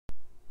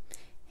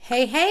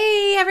Hey,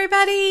 hey,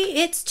 everybody.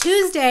 It's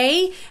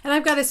Tuesday, and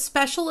I've got a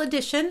special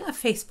edition of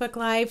Facebook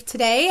Live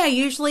today. I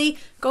usually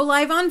go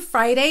live on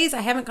Fridays. I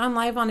haven't gone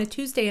live on a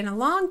Tuesday in a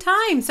long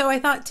time, so I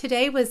thought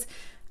today was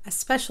a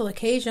special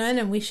occasion,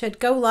 and we should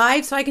go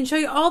live so I can show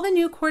you all the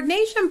new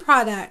coordination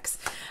products.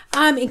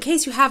 In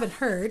case you haven't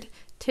heard,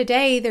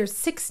 today there's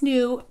 6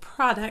 new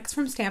products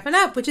from Stampin'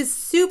 Up, which is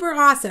super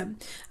awesome.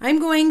 I'm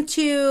going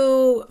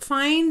to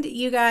find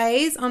you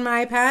guys on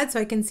my iPad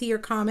so I can see your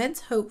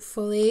comments,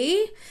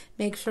 hopefully.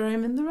 Make sure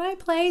I'm in the right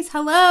place.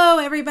 Hello,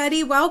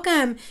 everybody.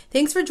 Welcome.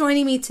 Thanks for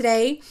joining me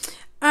today.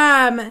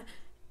 Like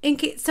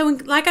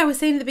I was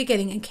saying at the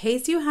beginning, in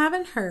case you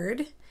haven't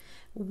heard,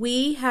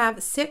 we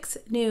have 6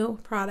 new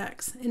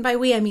products. And by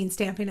we, I mean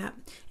Stampin' Up.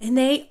 And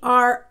they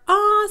are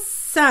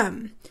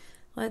awesome.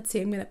 Let's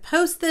see, I'm going to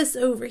post this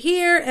over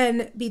here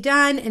and be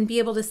done and be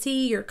able to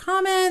see your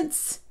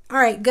comments. All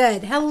right,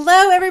 good.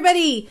 Hello,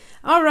 everybody.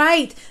 All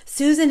right,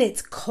 Susan,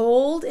 it's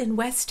cold in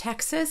West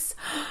Texas.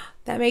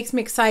 That makes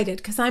me excited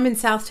because I'm in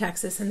South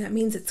Texas and that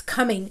means it's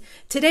coming.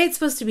 Today it's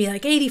supposed to be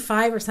like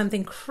 85 or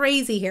something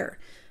crazy here.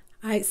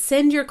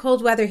 Send your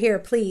cold weather here,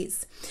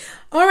 please.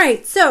 All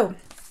right, so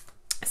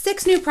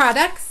 6 new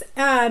products.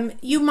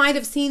 You might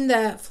have seen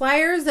the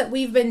flyers that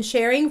we've been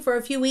sharing for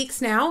a few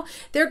weeks now.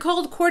 They're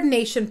called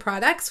coordination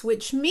products,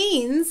 which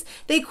means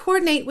they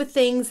coordinate with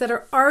things that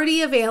are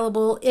already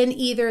available in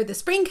either the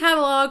spring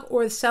catalog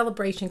or the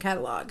celebration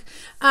catalog.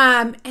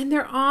 And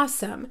they're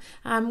awesome.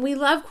 We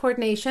love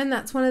coordination.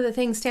 That's one of the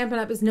things Stampin'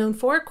 Up is known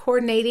for,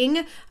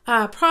 coordinating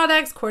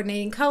products,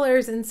 coordinating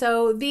colors. And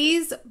so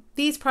these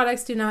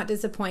products do not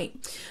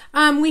disappoint.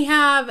 We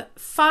have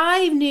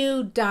 5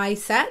 new die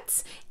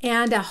sets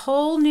and a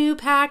whole new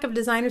pack of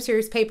designer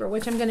series paper,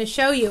 which I'm going to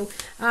show you.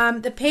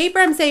 The paper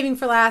I'm saving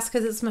for last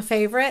because it's my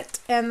favorite,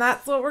 and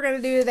that's what we're going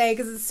to do today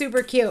because it's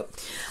super cute.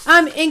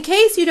 In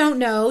case you don't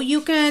know,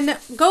 you can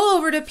go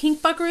over to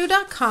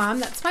pinkbuckaroo.com.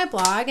 That's my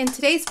blog, and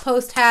today's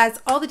post has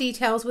all the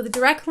details with a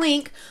direct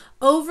link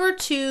over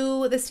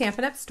to the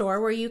Stampin' Up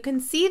store where you can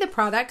see the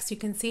products, you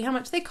can see how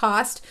much they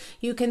cost,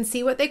 you can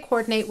see what they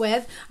coordinate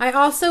with. I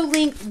also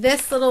linked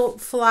this little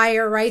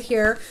flyer right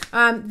here.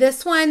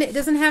 This one, it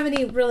doesn't have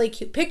any really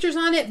cute pictures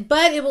on it,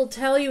 but it will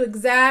tell you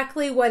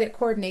exactly what it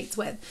coordinates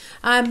with.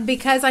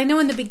 Because I know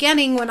in the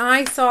beginning when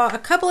I saw a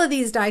couple of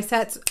these die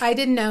sets, I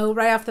didn't know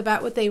right off the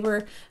bat what they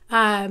were,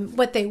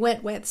 what they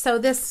went with. So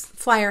this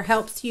flyer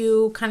helps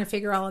you kind of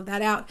figure all of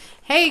that out.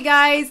 Hey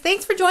guys,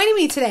 thanks for joining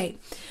me today.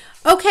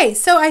 Okay,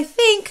 so I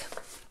think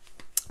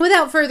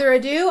without further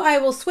ado, I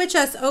will switch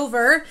us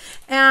over,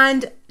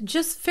 and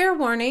just fair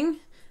warning,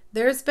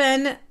 there's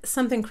been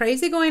something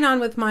crazy going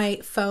on with my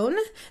phone.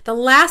 The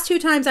last 2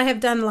 times I have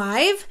done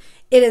live,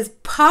 it has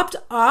popped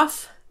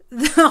off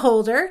the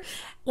holder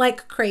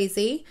like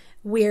crazy.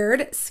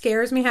 Weird,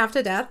 scares me half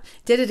to death.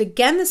 Did it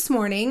again this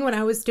morning when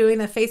I was doing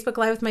the Facebook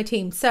Live with my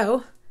team.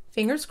 So,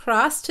 fingers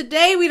crossed,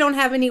 today we don't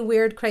have any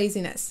weird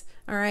craziness,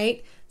 all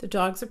right? The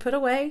dogs are put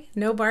away.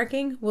 No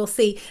barking. We'll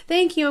see.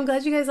 Thank you. I'm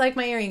glad you guys like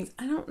my earrings.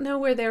 I don't know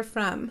where they're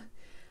from.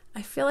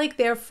 I feel like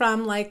they're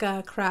from like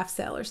a craft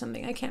sale or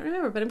something. I can't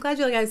remember, but I'm glad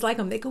you guys like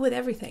them. They go with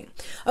everything.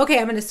 Okay,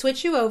 I'm going to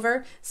switch you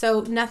over.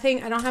 So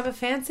nothing, I don't have a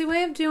fancy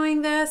way of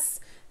doing this.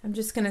 I'm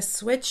just going to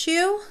switch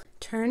you,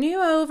 turn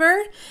you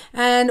over.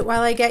 And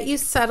while I get you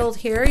settled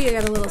here, you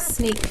get a little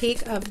sneak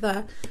peek of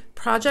the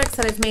projects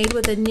that I've made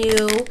with a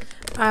new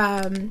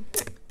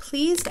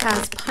Pleased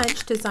as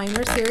Punch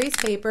designer series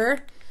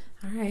paper.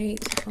 All right,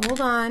 hold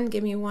on,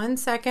 give me 1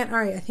 second. All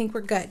right, I think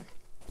we're good.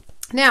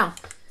 Now,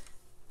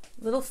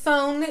 little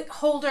phone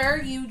holder,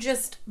 you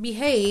just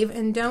behave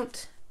and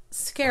don't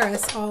scare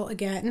us all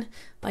again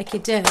like you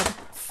did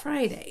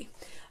Friday.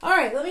 All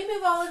right, let me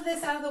move all of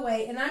this out of the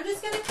way, and I'm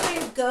just gonna kind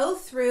of go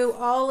through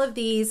all of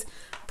these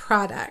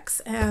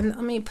products. And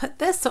let me put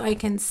this so I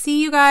can see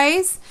you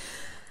guys.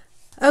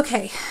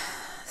 Okay,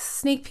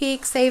 sneak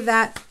peek, save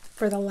that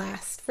for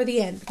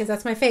the end, because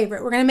that's my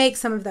favorite. We're gonna make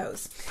some of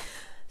those.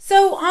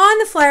 So on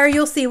the flyer,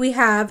 you'll see we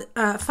have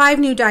 5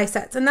 new die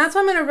sets, and that's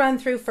what I'm going to run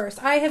through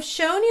first. I have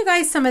shown you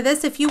guys some of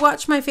this. If you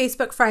watch my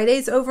Facebook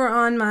Fridays over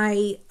on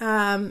my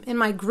in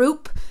my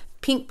group,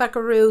 Pink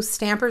Buckaroo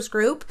Stampers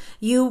group,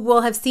 you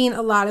will have seen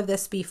a lot of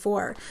this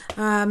before.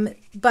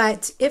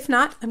 But if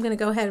not, I'm going to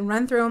go ahead and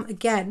run through them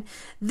again.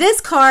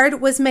 This card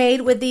was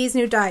made with these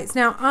new dies.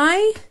 Now,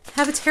 I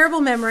have a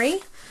terrible memory,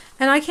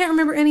 and I can't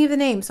remember any of the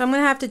names, so I'm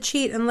going to have to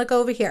cheat and look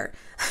over here.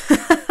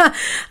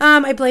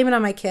 I blame it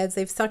on my kids.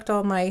 They've sucked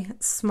all my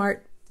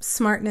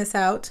smartness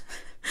out.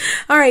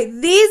 All right,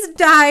 these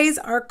dies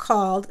are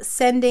called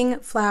Sending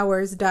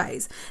Flowers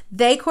dies.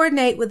 They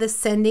coordinate with the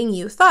Sending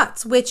You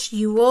Thoughts, which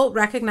you will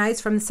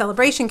recognize from the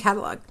Celebration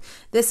catalog.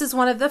 This is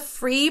one of the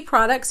free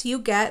products you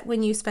get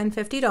when you spend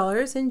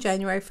 $50 in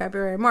January,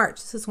 February, March.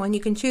 This is one you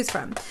can choose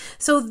from.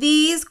 So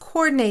these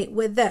coordinate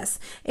with this.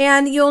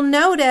 And you'll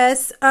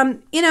notice,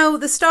 you know,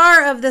 the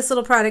star of this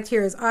little product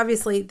here is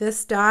obviously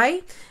this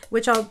die.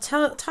 which I'll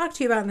talk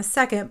to you about in a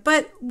second.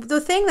 But the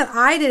thing that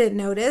I didn't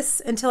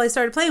notice until I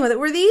started playing with it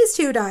were these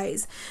two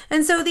dies.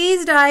 And so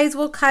these dies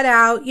will cut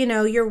out, you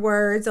know, your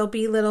words. They'll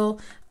be little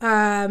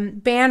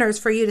banners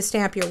for you to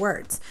stamp your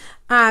words.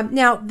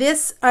 Now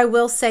this, I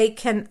will say,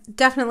 can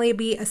definitely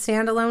be a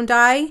standalone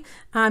die.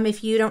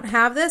 If you don't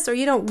have this or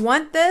you don't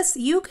want this,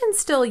 you can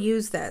still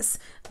use this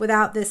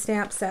without this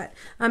stamp set.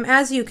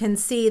 As you can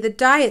see, the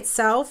die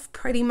itself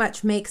pretty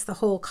much makes the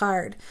whole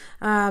card.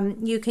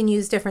 You can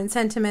use different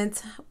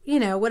sentiments, you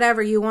know,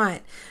 whatever you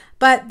want.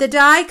 But the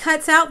die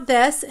cuts out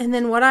this, and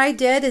then what I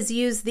did is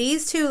use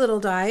these two little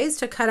dies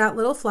to cut out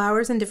little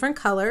flowers in different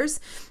colors,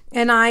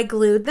 and I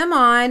glued them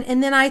on,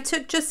 and then I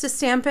took just a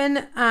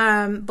Stampin'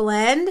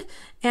 blend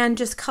and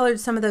just colored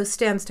some of those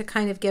stems to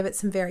kind of give it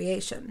some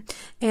variation.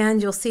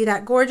 And you'll see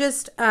that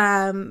gorgeous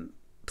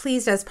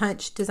Pleased as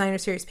Punch Designer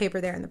Series paper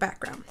there in the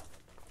background.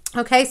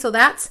 Okay, so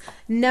that's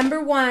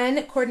number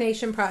one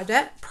coordination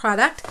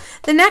product.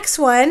 The next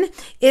one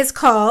is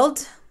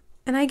called,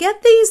 and I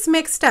get these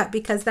mixed up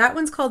because that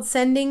one's called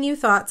Sending You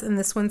Thoughts and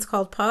this one's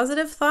called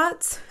Positive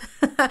Thoughts.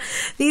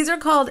 These are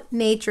called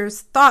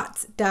Nature's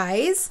Thoughts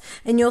dies,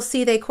 and you'll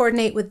see they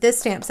coordinate with this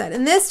stamp set.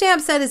 And this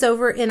stamp set is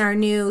over in our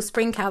new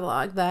spring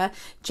catalog, the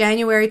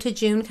January to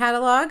June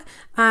catalog.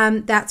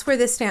 That's where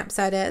this stamp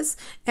set is.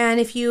 And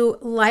if you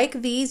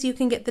like these, you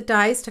can get the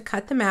dies to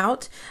cut them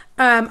out.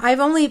 I've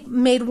only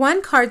made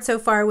one card so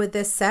far with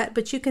this set,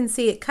 but you can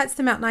see it cuts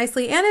them out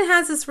nicely, and it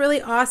has this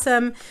really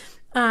awesome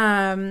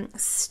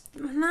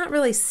not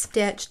really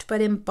stitched but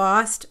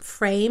embossed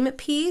frame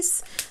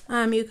piece.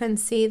 You can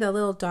see the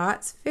little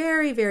dots,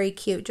 very, very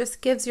cute.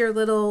 Just gives your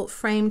little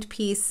framed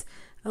piece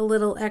a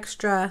little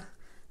extra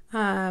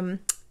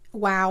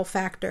wow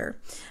factor.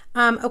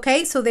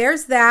 Okay, so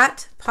there's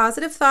that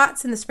Positive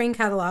Thoughts in the spring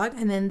catalog,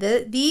 and then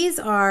these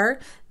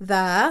are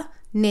the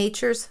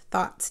Nature's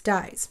Thoughts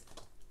dies.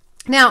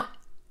 Now,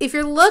 if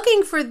you're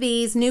looking for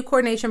these new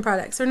coordination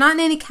products, they're not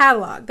in any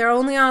catalog. They're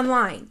only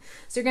online.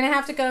 So you're going to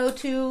have to go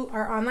to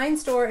our online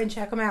store and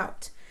check them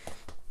out.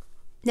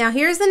 Now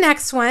here's the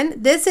next one.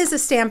 This is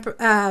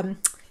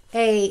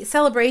a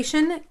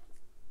celebration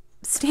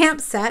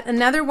stamp set.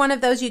 Another one of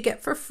those you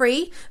get for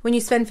free when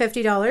you spend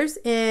 $50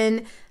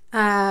 in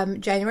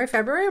January,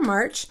 February, or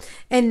March.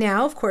 And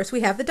now, of course,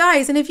 we have the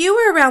dies. And if you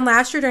were around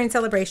last year during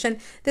celebration,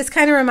 this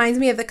kind of reminds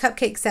me of the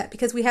cupcake set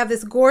because we have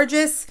this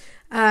gorgeous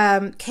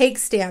cake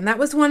stand. That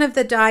was one of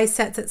the die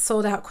sets that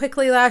sold out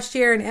quickly last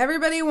year and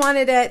everybody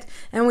wanted it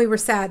and we were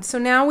sad. So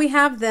now we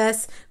have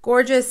this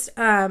gorgeous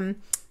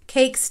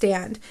cake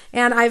stand,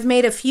 and I've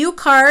made a few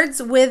cards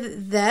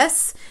with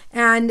this,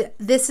 and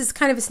this is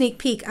kind of a sneak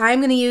peek. I'm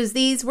going to use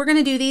these. We're going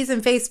to do these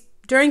in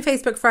during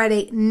Facebook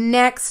Friday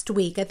next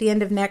week, at the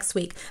end of next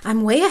week.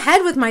 I'm way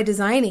ahead with my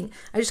designing.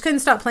 I just couldn't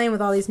stop playing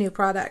with all these new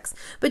products.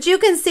 But you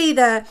can see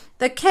the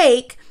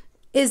cake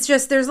is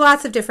just, there's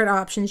lots of different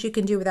options you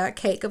can do with that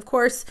cake. Of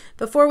course,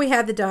 before we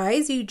had the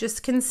dies, you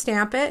just can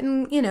stamp it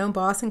and, you know,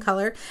 emboss and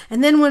color.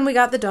 And then when we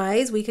got the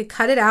dies, we could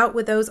cut it out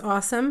with those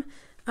awesome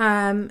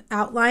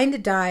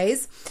outlined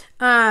dies.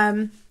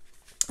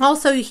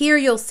 Also here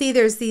you'll see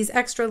there's these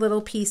extra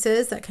little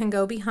pieces that can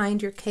go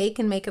behind your cake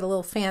and make it a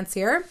little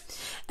fancier.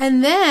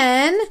 And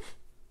then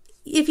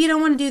if you don't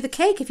want to do the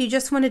cake, if you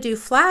just want to do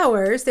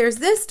flowers, there's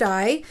this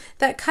die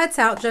that cuts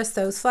out just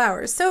those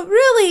flowers. So it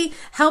really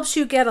helps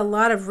you get a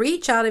lot of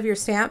reach out of your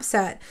stamp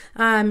set.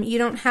 You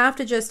don't have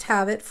to just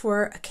have it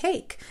for a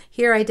cake.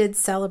 Here I did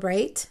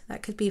celebrate.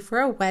 That could be for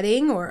a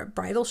wedding or a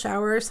bridal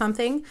shower or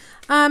something.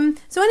 So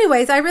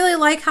anyways, I really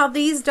like how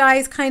these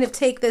dies kind of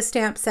take this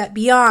stamp set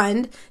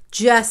beyond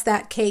just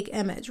that cake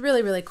image.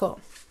 Really, really cool.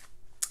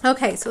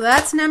 Okay, so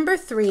that's number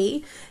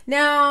 3.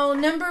 Now,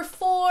 number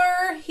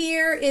 4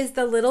 here is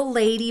the little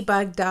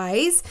ladybug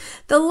dies.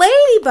 The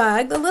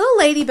little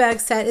ladybug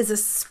set is a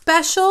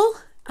special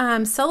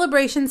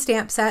celebration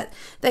stamp set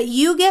that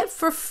you get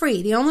for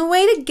free. The only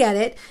way to get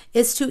it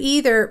is to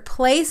either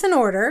place an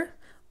order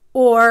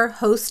or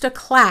host a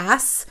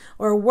class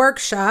or a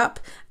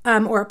workshop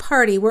or a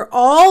party where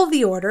all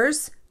the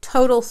orders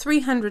total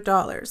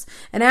 $300.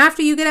 And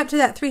after you get up to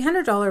that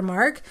 $300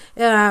 mark,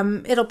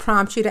 it'll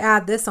prompt you to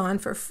add this on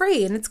for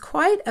free. And it's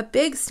quite a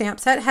big stamp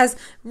set. It has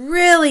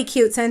really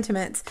cute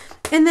sentiments.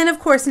 And then of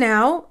course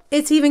now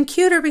it's even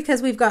cuter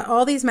because we've got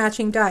all these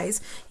matching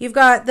dies. You've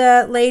got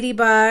the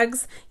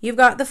ladybugs, you've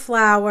got the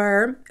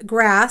flower,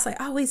 grass. I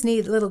always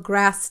need little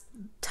grass,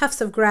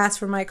 tufts of grass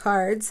for my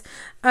cards.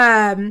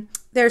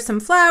 There's some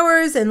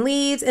flowers and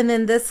leaves, and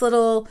then this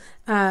little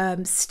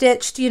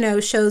stitched, you know,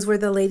 shows where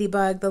the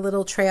ladybug, the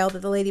little trail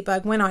that the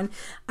ladybug went on.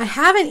 I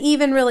haven't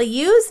even really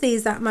used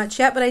these that much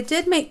yet, but I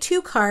did make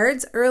 2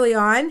 cards early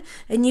on,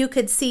 and you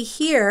could see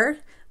here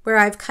where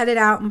I've cut it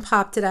out and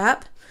popped it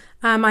up.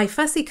 I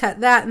fussy cut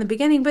that in the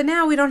beginning, but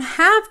now we don't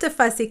have to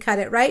fussy cut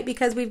it, right?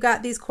 Because we've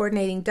got these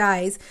coordinating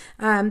dies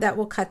that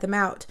will cut them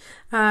out.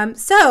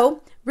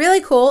 So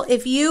really cool.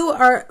 If you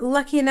are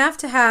lucky enough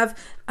to have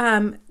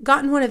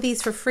gotten one of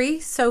these for free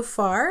so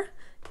far,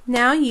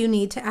 now you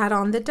need to add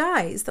on the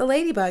dies, the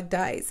ladybug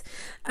dies.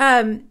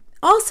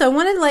 Also, I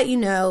wanted to let you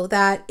know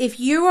that if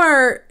you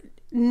are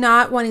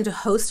not wanting to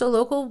host a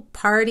local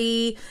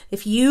party,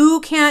 if you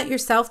can't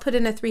yourself put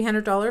in a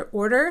 $300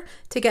 order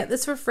to get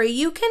this for free,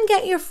 you can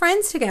get your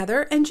friends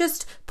together and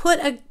just put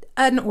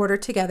an order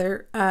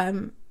together.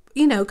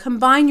 You know,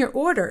 combine your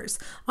orders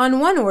on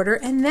one order,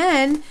 and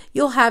then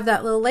you'll have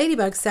that little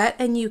ladybug set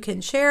and you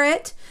can share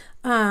it.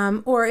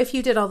 Or if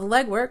you did all the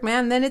legwork,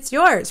 man, then it's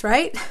yours,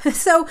 right?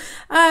 So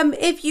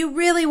if you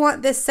really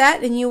want this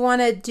set and you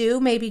want to do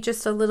maybe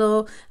just a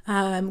little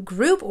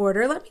group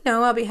order, let me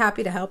know. I'll be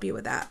happy to help you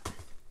with that.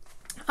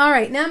 All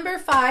right, number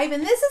 5,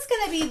 and this is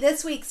going to be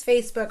this week's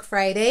Facebook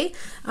Friday.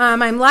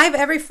 I'm live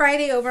every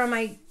Friday over on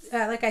my,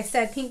 like I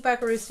said, Pink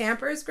Buckaroo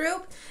Stampers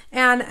group,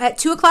 and at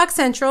 2 o'clock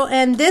Central.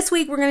 And this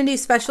week we're going to do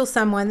Special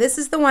Someone. This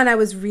is the one I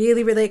was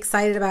really, really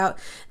excited about.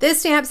 This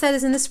stamp set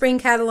is in the spring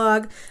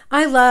catalog.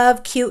 I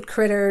love cute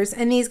critters,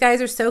 and these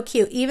guys are so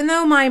cute. Even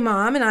though my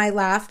mom and I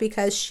laugh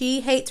because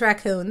she hates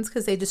raccoons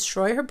because they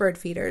destroy her bird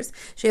feeders.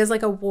 She has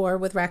like a war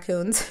with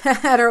raccoons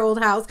at her old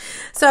house.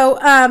 So,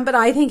 but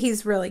I think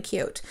he's really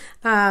cute.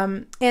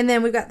 And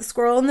then we've got the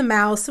squirrel and the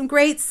mouse, some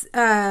great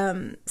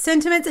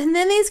sentiments, and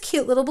then these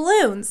cute little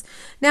balloons.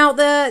 Now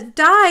the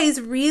dies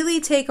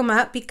really take them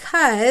up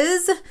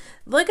because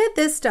look at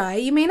this die.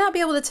 You may not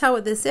be able to tell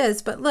what this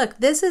is, but look,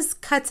 this is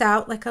cuts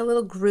out like a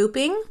little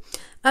grouping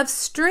of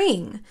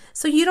string.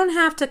 So you don't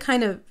have to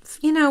kind of,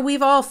 you know,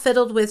 we've all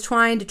fiddled with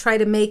trying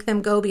to make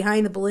them go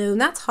behind the balloon.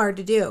 That's hard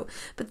to do.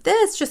 But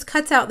this just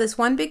cuts out this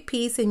one big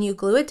piece and you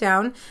glue it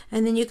down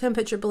and then you can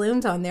put your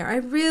balloons on there. I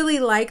really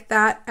like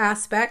that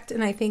aspect,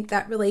 and I think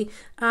that really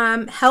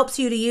helps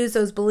you to use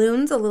those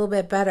balloons a little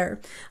bit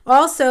better.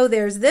 Also,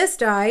 there's this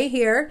die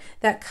here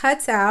that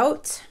cuts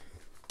out,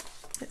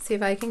 let's see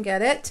if I can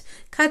get it,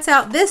 cuts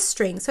out this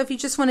string. So if you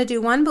just want to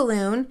do one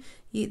balloon,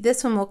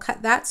 this one will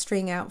cut that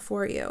string out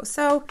for you.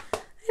 So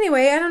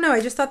anyway, I don't know.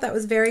 I just thought that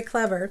was very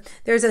clever.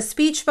 There's a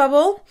speech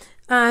bubble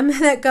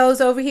that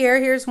goes over here.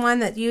 Here's one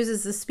that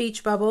uses the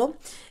speech bubble.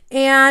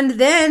 And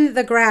then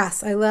the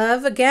grass. I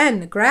love,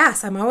 again,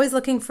 grass. I'm always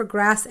looking for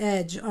grass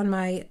edge on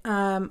my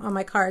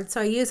cards.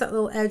 So I use that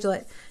little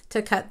edgelet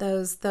to cut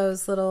those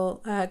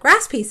little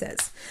grass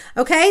pieces.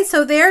 Okay,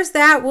 so there's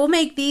that. We'll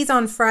make these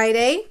on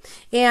Friday.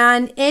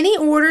 And any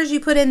orders you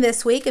put in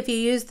this week, if you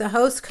use the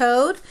host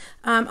code,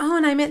 oh,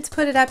 and I meant to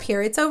put it up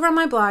here. It's over on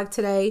my blog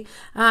today.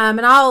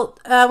 And I'll,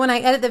 when I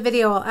edit the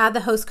video, I'll add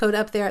the host code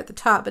up there at the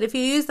top. But if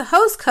you use the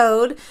host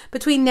code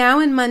between now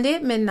and Monday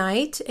at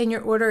midnight, and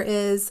your order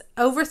is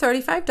over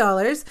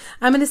 $35,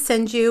 I'm going to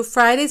send you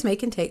Friday's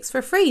Make and Takes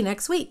for free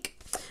next week.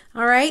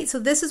 All right, so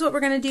this is what we're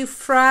going to do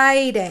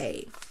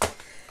Friday.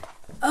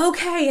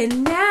 Okay,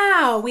 and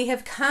now we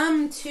have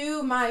come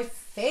to my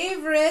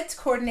favorite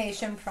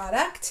coordination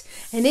product,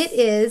 and it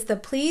is the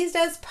Pleased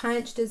as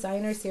Punch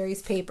Designer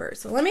Series paper.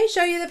 So let me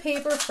show you the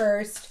paper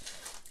first.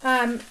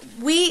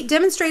 We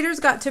demonstrators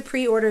got to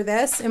pre-order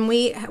this, and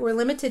we were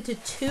limited to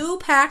 2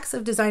 packs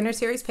of Designer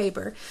Series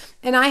paper,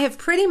 and I have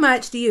pretty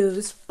much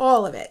used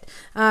all of it.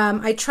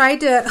 I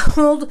tried to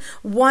hold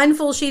one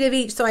full sheet of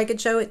each so I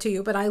could show it to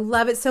you, but I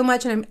love it so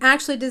much, and I'm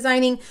actually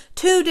designing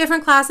 2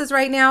 different classes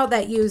right now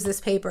that use this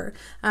paper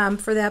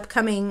for the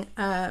upcoming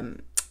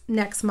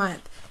next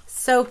month.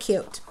 So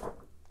cute.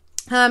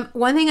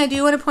 One thing I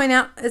do want to point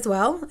out as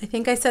well, I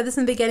think I said this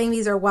in the beginning,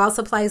 these are while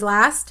supplies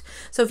last.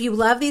 So if you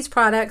love these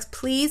products,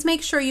 please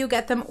make sure you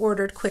get them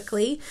ordered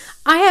quickly.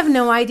 I have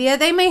no idea.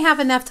 They may have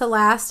enough to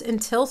last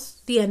until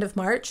the end of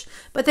March,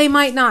 but they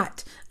might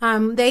not.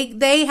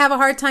 They have a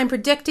hard time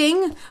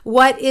predicting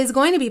what is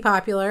going to be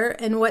popular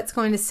and what's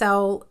going to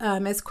sell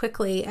as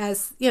quickly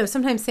as, you know,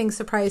 sometimes things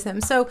surprise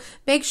them. So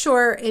make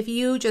sure if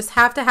you just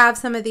have to have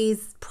some of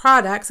these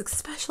products,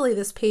 especially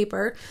this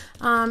paper,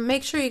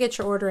 make sure you get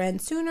your order in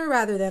sooner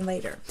rather than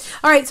later.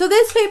 All right, so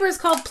this paper is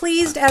called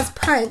Pleased as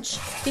Punch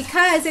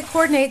because it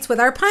coordinates with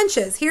our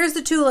punches. Here's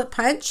the tulip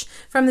punch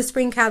from the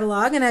spring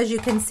catalog, and as you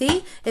can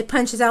see, it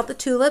punches out the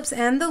tulips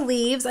and the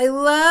leaves. I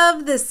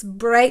love this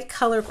bright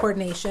color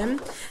coordination.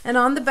 And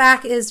on the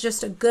back is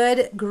just a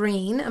good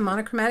green, a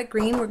monochromatic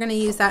green. We're going to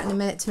use that in a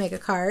minute to make a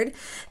card.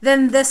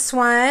 Then this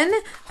one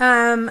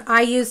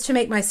I used to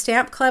make my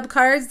Stamp Club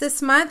cards this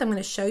month. I'm going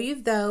to show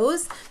you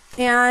those.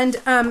 And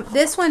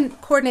this one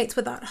coordinates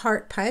with that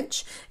heart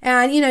punch.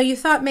 And, you know, you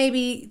thought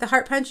maybe the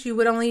heart punch you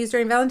would only use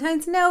during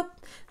Valentine's. Nope.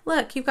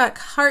 Look, you've got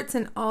hearts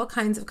in all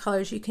kinds of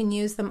colors. You can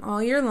use them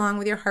all year long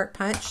with your heart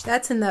punch.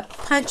 That's in the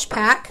punch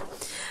pack.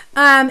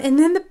 And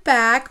then the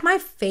back, my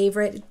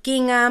favorite,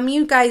 gingham.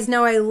 You guys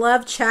know I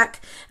love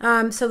check.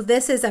 So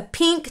this is a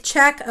pink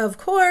check, of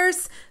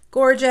course.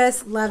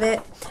 Gorgeous. Love it.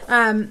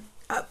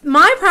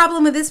 My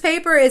problem with this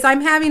paper is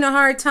I'm having a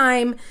hard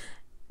time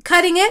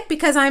cutting it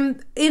because I'm,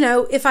 you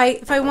know, if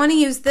I want to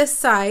use this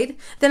side,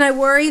 then I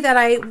worry that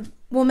I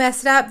will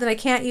mess it up, that I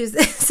can't use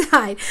this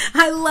side.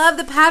 I love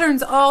the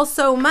patterns all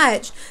so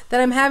much that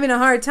I'm having a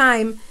hard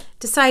time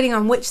deciding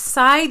on which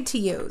side to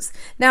use.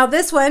 Now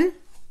this one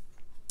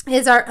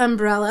is our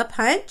umbrella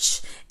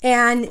punch,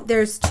 and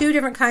there's 2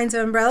 different kinds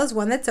of umbrellas,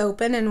 one that's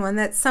open and one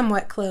that's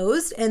somewhat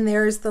closed, and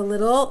there's the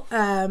little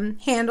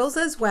handles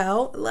as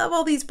well. Love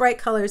all these bright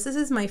colors. This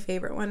is my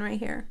favorite one right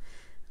here.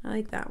 I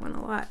like that one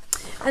a lot.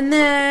 And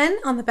then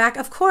on the back,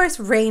 of course,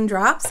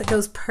 raindrops. It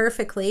goes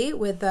perfectly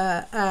with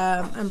the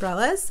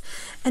umbrellas.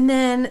 And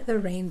then the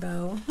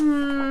rainbow.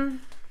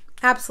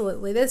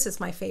 Absolutely. This is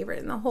my favorite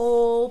in the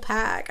whole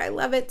pack. I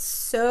love it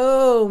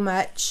so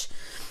much.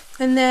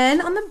 And then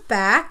on the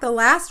back, the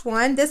last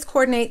one, this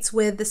coordinates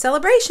with the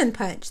Celebration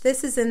Punch.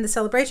 This is in the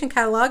Celebration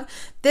catalog.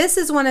 This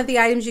is one of the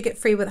items you get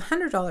free with a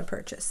 $100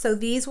 purchase. So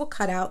these will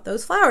cut out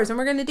those flowers, and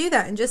we're going to do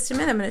that in just a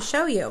minute. I'm going to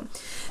show you.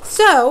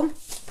 So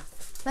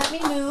let me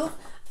move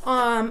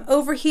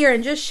over here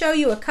and just show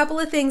you a couple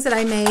of things that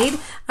I made.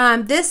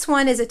 This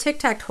one is a tic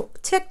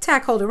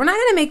tac holder. We're not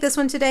going to make this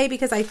one today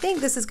because I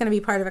think this is going to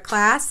be part of a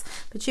class,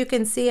 but you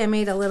can see I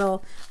made a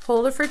little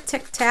holder for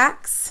tic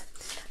tacs.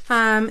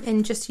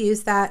 And just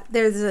use that.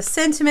 There's a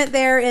sentiment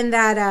there in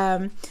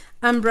that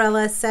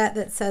umbrella set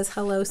that says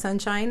hello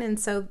sunshine, and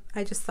so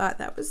I just thought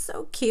that was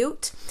so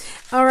cute.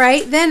 All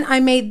right, then I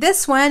made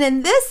this one,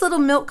 and this little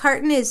milk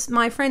carton is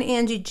my friend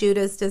Angie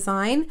Judah's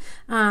design.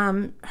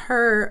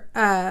 Her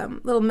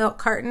little milk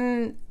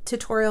carton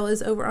tutorial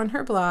is over on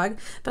her blog,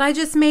 but I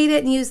just made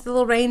it and used the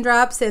little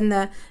raindrops and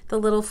the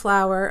little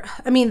flower,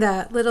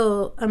 the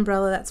little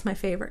umbrella. That's my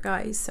favorite,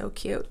 guys. So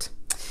cute.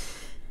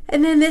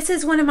 And then this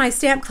is one of my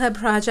Stamp Club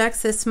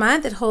projects this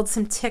month. It holds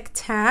some Tic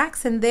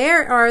Tacs, and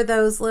there are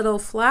those little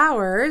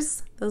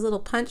flowers, those little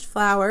punched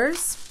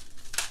flowers.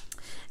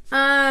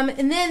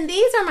 And then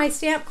these are my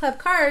Stamp Club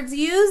cards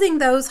using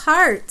those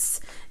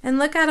hearts. And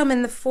look at them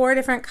in the 4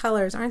 different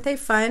colors. Aren't they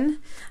fun?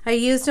 I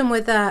used them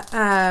with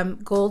a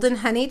Golden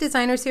Honey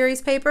Designer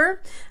Series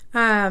paper.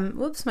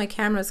 Whoops, my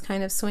camera's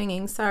kind of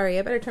swinging. Sorry,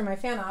 I better turn my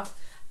fan off.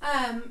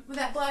 With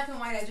that black and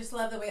white, I just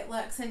love the way it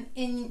looks. And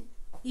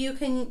you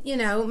can,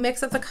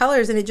 mix up the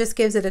colors and it just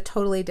gives it a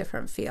totally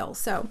different feel.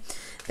 So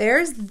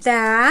there's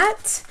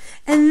that.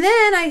 And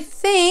then I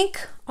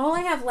think all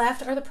I have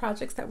left are the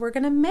projects that we're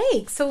going to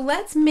make. So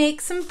let's make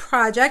some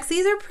projects.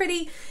 These are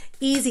pretty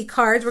easy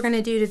cards we're going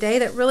to do today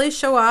that really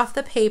show off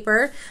the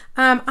paper.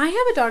 I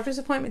have a doctor's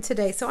appointment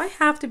today, so I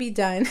have to be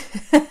done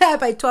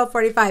by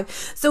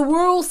 12:45. So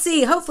we'll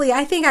see. Hopefully,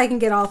 I think I can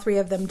get all 3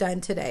 of them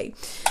done today.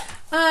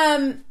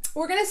 We're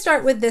going to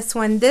start with this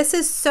one. This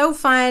is so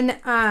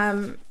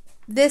fun.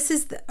 This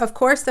is, of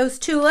course, those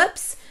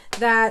tulips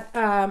that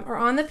are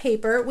on the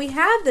paper. We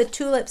have the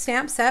tulip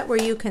stamp set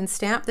where you can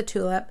stamp the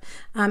tulip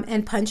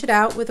and punch it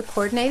out with a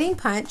coordinating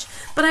punch,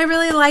 but I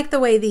really like the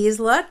way these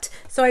looked,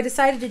 so I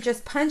decided to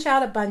just punch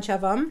out a bunch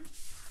of them.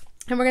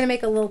 And we're going to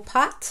make a little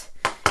pot,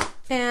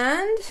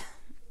 and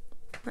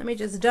let me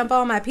just dump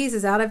all my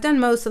pieces out. I've done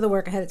most of the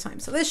work ahead of time,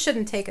 so this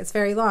shouldn't take us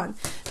very long.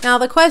 Now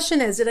the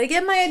question is, did I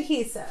get my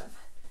adhesive?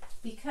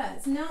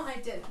 Because no, I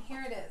didn't.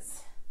 Here it is.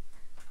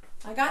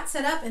 I got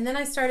set up and then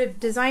I started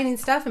designing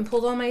stuff and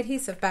pulled all my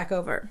adhesive back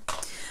over.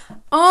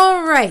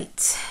 All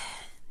right,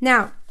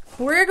 now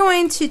we're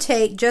going to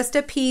take just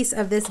a piece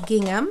of this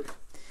gingham,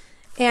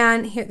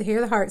 and here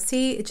are the hearts.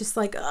 See, it's just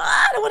like,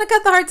 I don't want to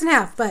cut the hearts in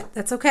half, but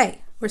that's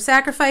okay. We're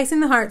sacrificing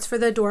the hearts for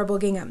the adorable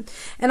gingham.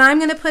 And I'm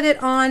going to put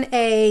it on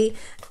a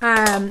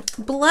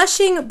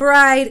Blushing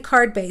Bride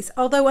card base,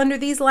 although under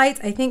these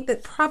lights I think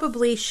that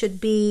probably should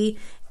be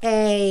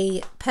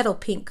a petal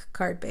pink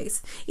card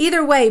base.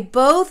 Either way,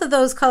 both of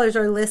those colors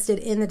are listed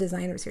in the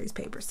Designer Series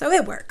paper, so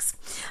it works.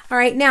 All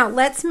right, now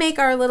let's make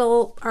our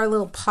little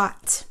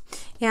pot.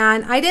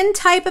 And I didn't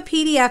type a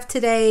PDF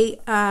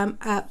today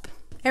up.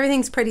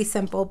 Everything's pretty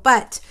simple,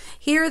 but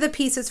here are the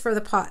pieces for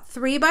the pot: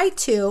 3 by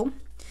 2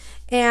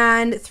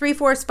 and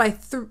 3/4 by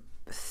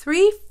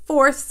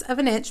 3/4 of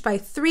an inch by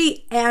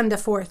 3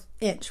 1/4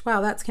 inch.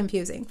 Wow, that's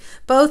confusing.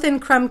 Both in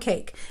crumb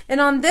cake. And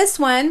on this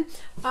one,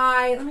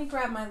 let me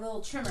grab my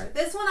little trimmer.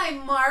 This one I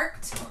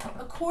marked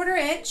 1/4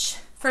 inch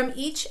from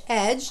each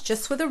edge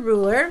just with a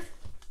ruler.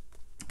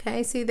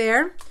 Okay, see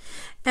there?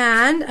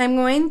 And I'm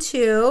going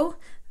to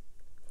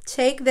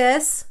take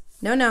this,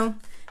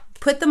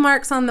 put the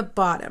marks on the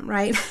bottom,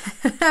 right?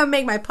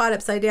 Make my pot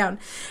upside down.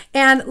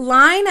 And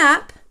line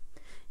up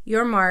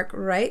your mark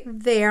right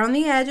there on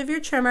the edge of your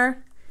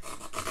trimmer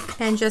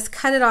and just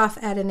cut it off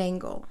at an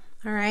angle.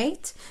 All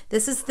right,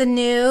 this is the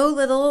new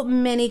little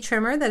mini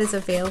trimmer that is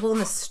available in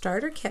the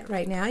starter kit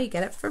right now. You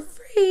get it for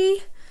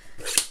free.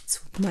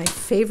 It's my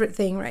favorite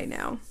thing right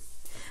now.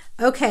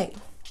 Okay,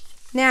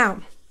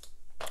 now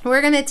we're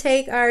going to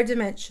take our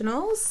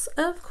dimensionals,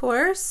 of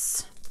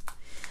course,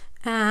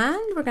 and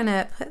we're going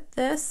to put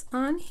this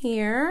on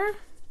here,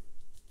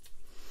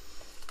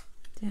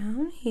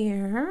 down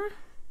here,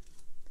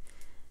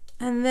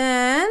 and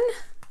then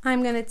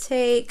I'm going to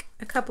take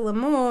a couple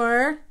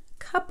more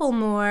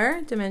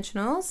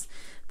dimensionals,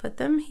 put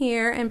them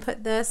here, and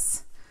put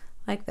this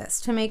like this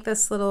to make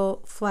this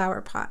little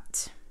flower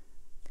pot.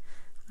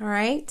 All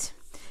right,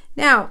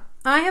 now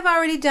I have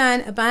already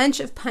done a bunch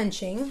of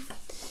punching,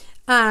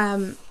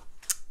 but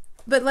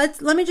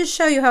let me just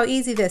show you how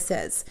easy this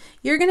is.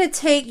 You're going to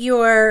take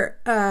your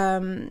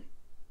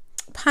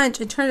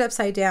punch and turn it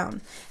upside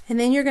down, and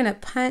then you're going to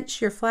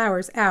punch your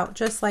flowers out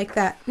just like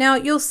that. Now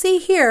you'll see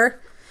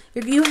here,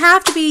 you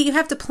have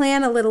to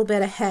plan a little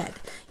bit ahead.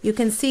 You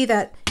can see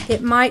that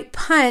it might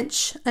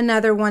punch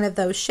another one of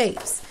those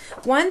shapes.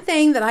 One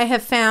thing that I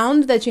have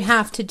found that you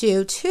have to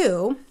do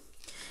too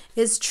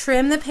is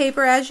trim the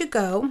paper as you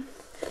go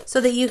so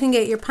that you can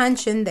get your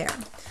punch in there.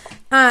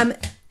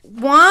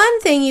 One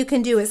thing you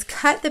can do is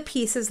cut the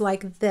pieces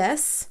like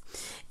this,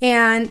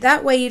 and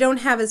that way you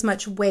don't have as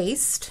much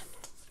waste.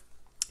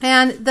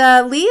 And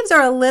the leaves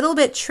are a little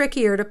bit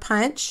trickier to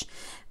punch,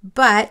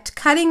 but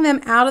cutting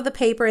them out of the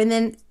paper and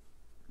then,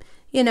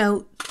 you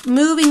know,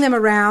 moving them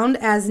around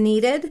as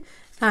needed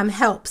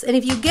helps. And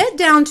if you get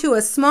down to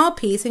a small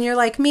piece and you're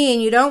like me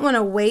and you don't want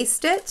to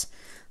waste it,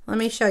 let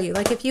me show you.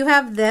 Like if you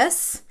have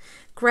this,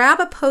 grab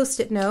a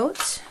Post-it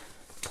note.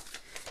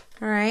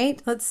 All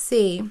right, let's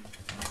see.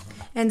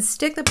 And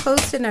stick the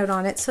Post-it note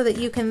on it so that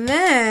you can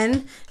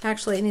then,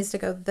 actually it needs to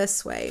go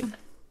this way.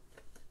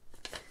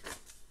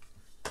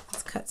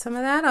 Let's cut some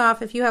of that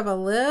off. If you have a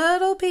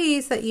little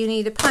piece that you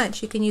need to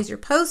punch, you can use your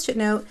Post-it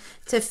note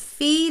to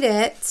feed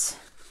it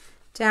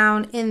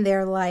down in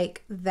there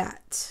like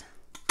that.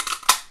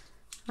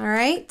 All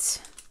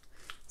right,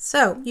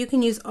 so you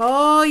can use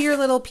all your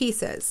little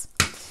pieces.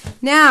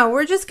 Now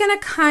we're just gonna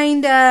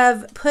kind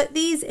of put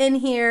these in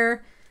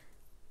here,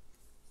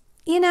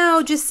 you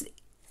know, just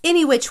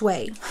any which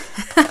way.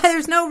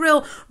 There's no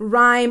real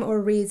rhyme or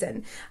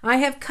reason. I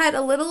have cut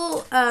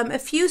a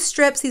few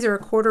strips. These are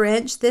 1/4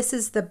 inch. This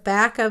is the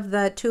back of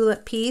the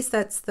tulip piece.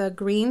 That's the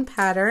green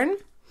pattern.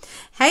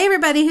 Hey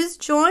everybody who's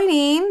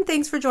joining,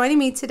 thanks for joining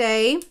me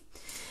today.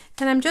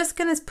 And I'm just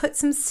going to put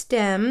some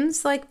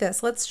stems like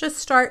this. Let's just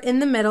start in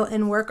the middle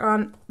and work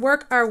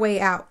our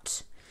way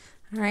out.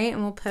 All right,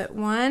 and we'll put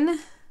one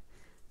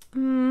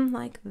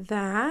like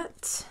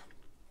that.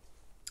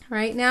 All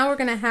right, now we're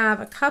going to have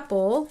a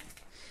couple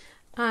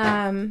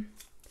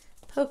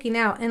poking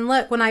out. And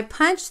look, when I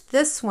punched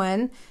this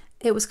one,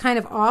 it was kind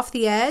of off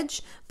the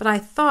edge, but I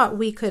thought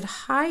we could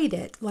hide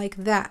it like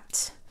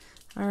that.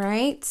 All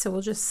right, so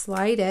we'll just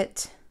slide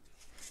it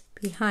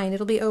behind.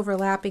 It'll be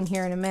overlapping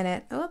here in a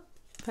minute. Oh,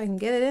 if I can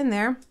get it in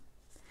there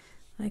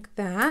like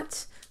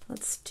that.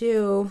 Let's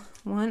do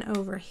one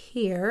over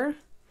here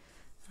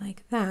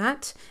like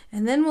that.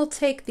 And then we'll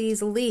take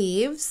these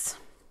leaves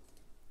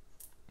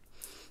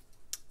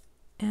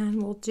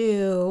and we'll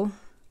do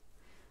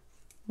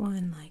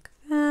one like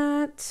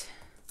that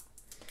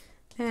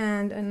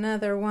and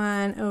another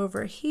one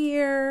over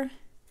here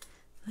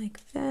like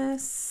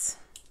this.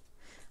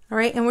 All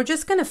right, and we're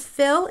just going to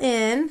fill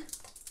in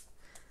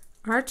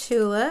our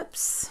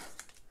tulips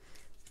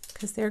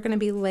because they're going to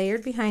be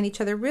layered behind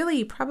each other. Really,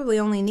 you probably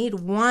only need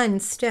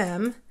one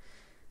stem.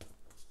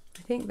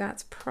 I think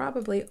that's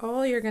probably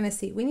all you're going to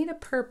see. We need a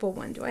purple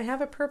one. Do I have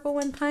a purple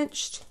one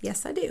punched?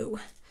 Yes, I do.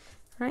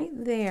 Right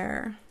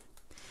there.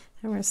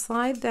 And we're going to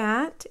slide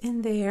that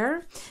in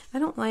there. I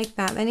don't like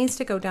that. That needs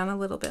to go down a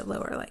little bit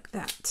lower like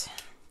that.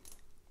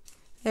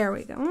 There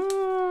we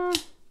go.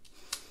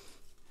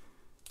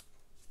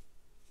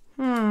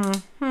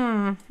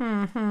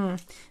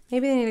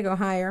 Maybe they need to go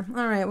higher.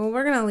 All right, well,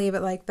 we're going to leave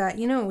it like that.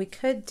 You know what we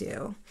could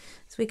do?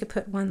 So we could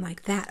put one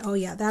like that. Oh,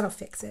 yeah, that'll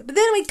fix it. But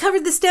then we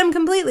covered the stem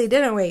completely,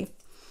 didn't we?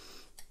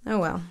 Oh,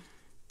 well.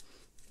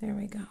 There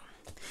we go.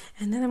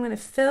 And then I'm going to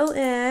fill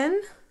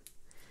in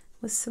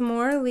with some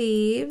more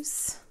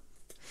leaves.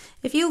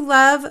 If you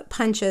love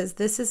punches,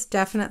 this is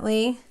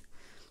definitely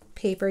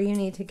paper you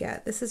need to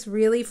get. This is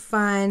really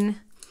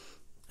fun.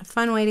 A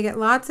fun way to get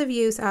lots of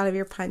use out of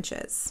your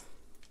punches.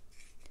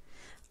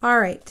 All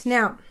right,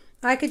 now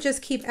I could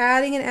just keep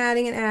adding and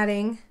adding and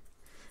adding,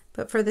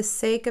 but for the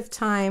sake of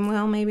time,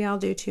 well, maybe I'll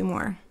do two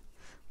more.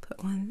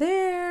 Put one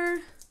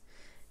there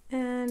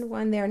and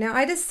one there. Now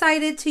I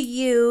decided to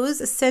use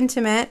a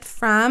sentiment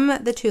from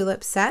the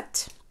tulip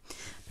set.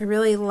 I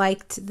really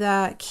liked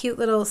the cute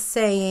little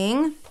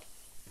saying.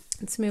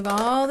 Let's move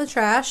all the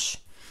trash,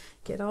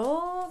 get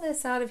all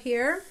this out of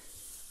here.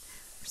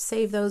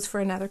 Save those for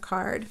another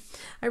card.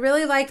 I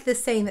really like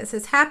this saying that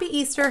says, Happy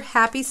Easter,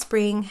 happy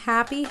spring,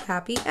 happy,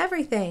 happy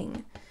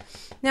everything.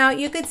 Now,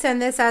 you could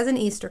send this as an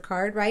Easter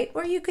card, right?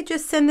 Or you could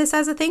just send this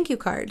as a thank you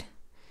card.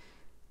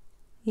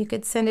 You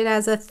could send it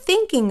as a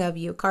thinking of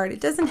you card. It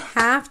doesn't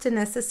have to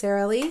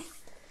necessarily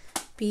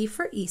be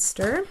for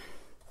Easter.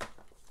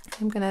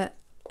 I'm going to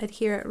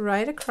adhere it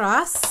right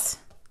across.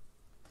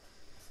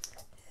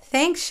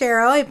 Thanks,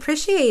 Cheryl. I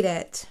appreciate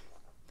it.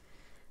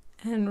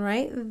 And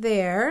right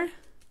there.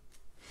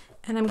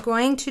 And I'm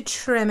going to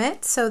trim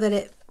it so that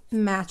it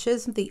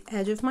matches the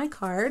edge of my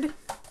card.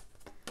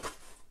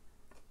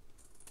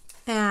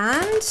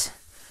 And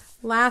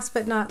last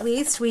but not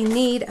least, we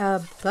need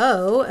a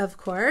bow, of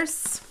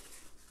course.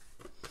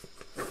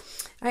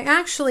 I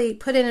actually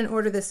put in an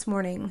order this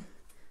morning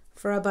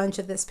for a bunch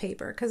of this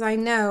paper because I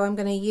know I'm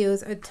going to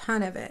use a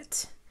ton of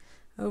it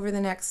over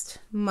the next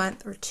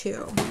month or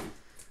two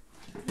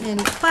in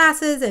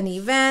classes and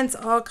events,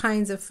 all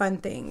kinds of fun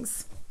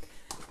things.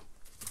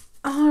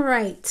 All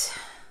right,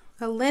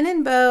 a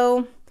linen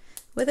bow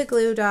with a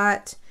glue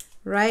dot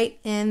right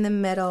in the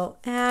middle.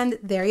 And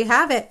there you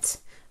have it.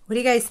 What do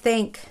you guys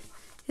think?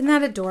 Isn't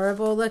that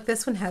adorable? Look,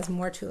 this one has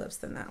more tulips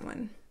than that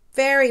one.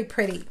 Very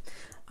pretty.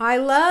 I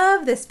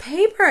love this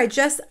paper.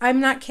 I'm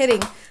not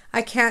kidding.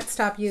 I can't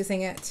stop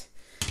using it.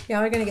 Y'all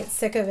are going to get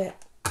sick of it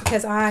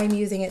because I'm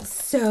using it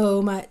so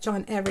much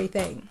on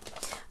everything.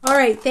 All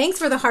right, thanks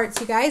for the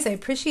hearts, you guys. I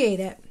appreciate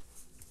it.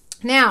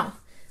 Now,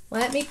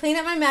 let me clean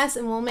up my mess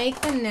and we'll make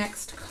the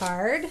next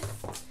card.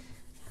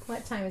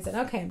 What time is it?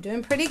 Okay, I'm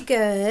doing pretty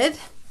good.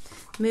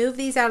 Move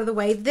these out of the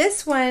way.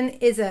 This one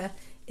is a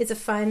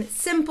fun,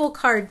 simple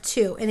card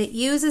too, and it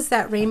uses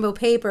that rainbow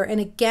paper.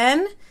 And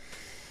again,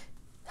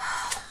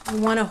 I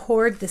want to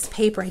hoard this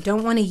paper. I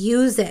don't want to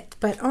use it,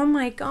 but oh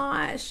my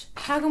gosh,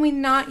 how can we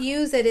not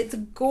use it? It's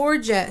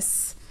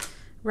gorgeous,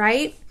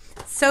 right?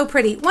 So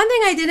pretty. One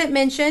thing I didn't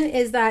mention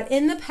is that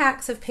in the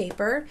packs of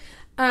paper,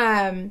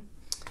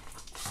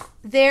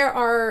 there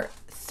are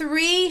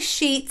 3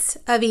 sheets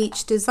of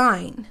each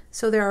design.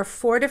 So there are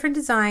 4 different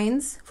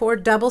designs, 4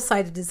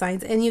 double-sided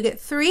designs, and you get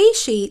 3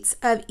 sheets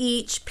of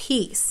each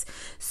piece.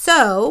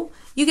 So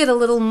you get a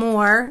little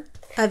more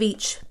of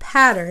each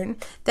pattern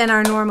than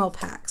our normal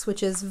packs,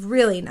 which is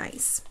really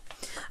nice.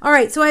 All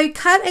right, so I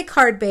cut a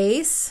card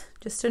base,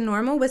 just a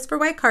normal Whisper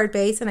White card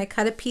base, and I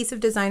cut a piece of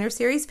Designer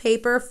Series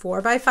paper,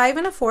 4 by 5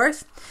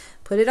 1/4,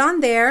 put it on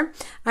there.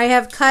 I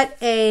have cut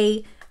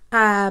a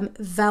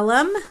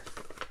vellum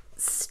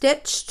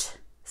stitched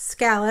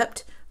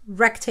scalloped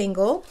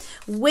rectangle,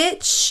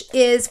 which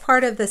is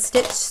part of the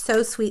Stitch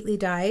So Sweetly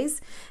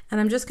dies, and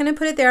I'm just going to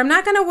put it there. I'm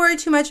not going to worry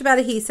too much about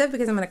adhesive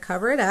because I'm going to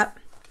cover it up.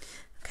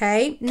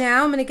 Okay,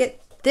 now I'm going to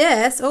get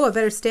this. Oh, I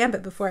better stamp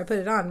it before I put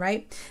it on,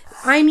 right?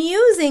 I'm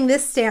using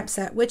this stamp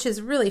set, which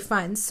is really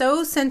fun.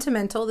 So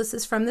sentimental. This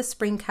is from the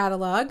spring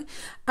catalog.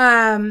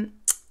 And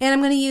I'm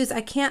going to use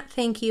I Can't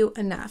Thank You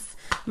Enough.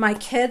 My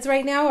kids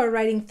right now are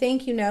writing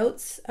thank you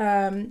notes. Oh,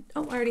 I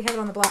already have it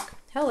on the block.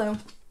 Hello.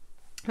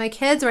 My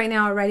kids right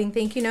now are writing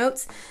thank you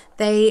notes.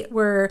 They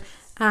were,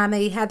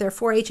 they had their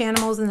 4-H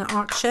animals in the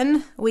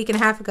auction a week and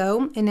a half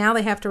ago, and now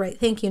they have to write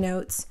thank you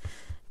notes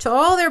to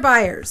all their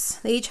buyers.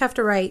 They each have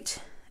to write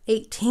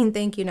 18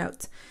 thank you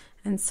notes.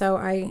 And so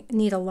I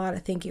need a lot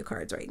of thank you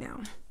cards right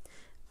now.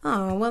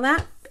 Oh, well,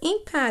 that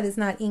ink pad is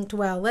not inked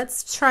well.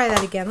 Let's try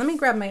that again. Let me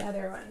grab my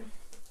other one.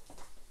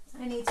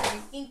 I need to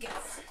ink it.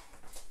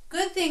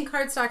 Good thing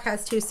cardstock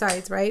has 2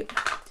 sides, right?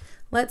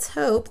 Let's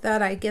hope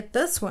that I get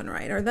this one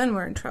right, or then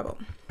we're in trouble.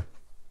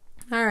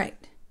 All right.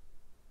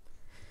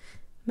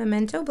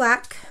 Memento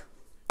black.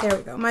 There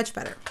we go, much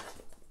better.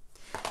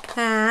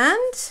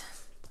 And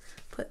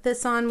put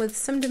this on with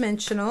some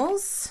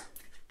dimensionals.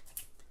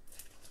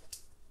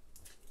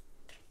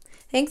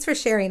 Thanks for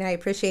sharing, I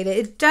appreciate it.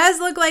 It does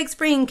look like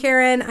spring,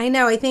 Karen. I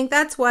know, I think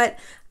that's what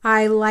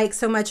I like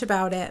so much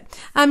about it.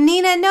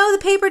 Nina, no,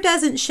 the paper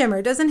doesn't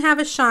shimmer, doesn't have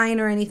a shine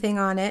or anything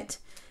on it.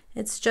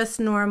 It's just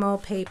normal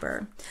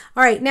paper.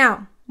 All right,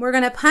 now we're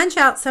going to punch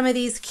out some of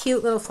these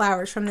cute little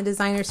flowers from the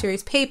Designer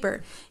Series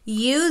paper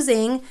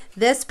using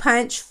this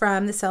punch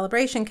from the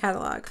Celebration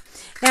catalog.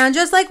 And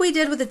just like we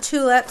did with the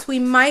tulips, we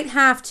might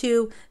have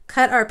to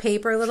cut our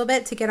paper a little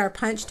bit to get our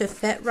punch to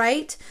fit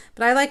right,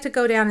 but I like to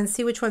go down and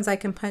see which ones I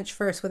can punch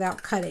first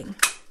without cutting.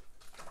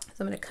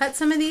 So I'm going to cut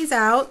some of these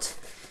out,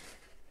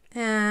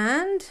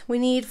 and we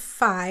need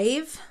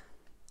 5.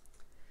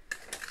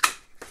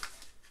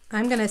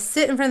 I'm going to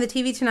sit in front of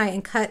the TV tonight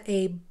and cut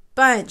a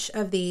bunch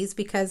of these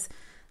because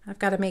I've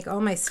got to make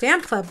all my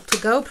Stamp Club to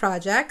go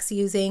projects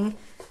using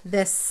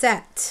this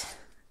set,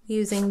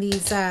 using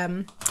these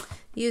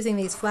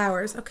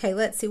flowers. Okay,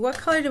 let's see. What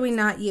color do we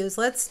not use?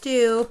 Let's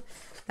do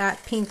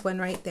that pink one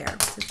right there.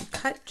 So if you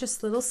cut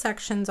just little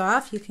sections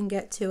off, you can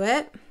get to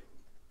it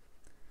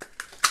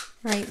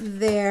right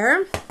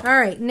there. All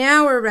right,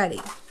 now we're ready.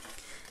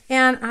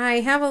 And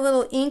I have a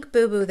little ink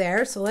boo-boo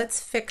there, so let's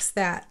fix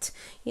that.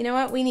 You know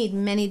what? We need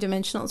many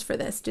dimensionals for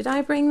this. Did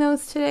I bring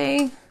those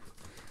today?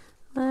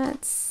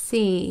 Let's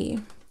see.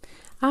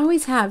 I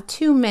always have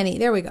too many.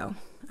 There we go.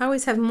 I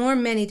always have more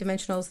many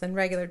dimensionals than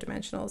regular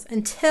dimensionals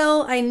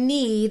until I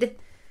need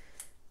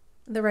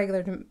the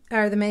regular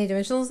or the many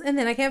dimensionals, and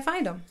then I can't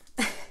find them.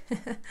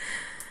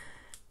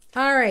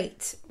 All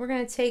right, we're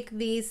going to take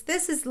these.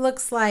 This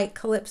looks like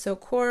Calypso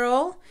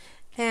Coral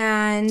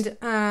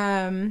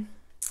and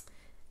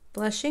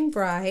Blushing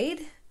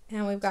Bride,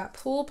 and we've got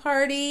Pool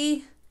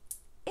Party,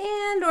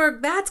 or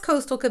that's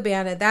Coastal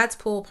Cabana, that's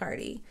Pool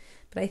Party.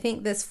 But I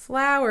think this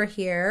flower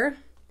here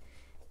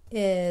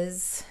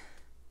is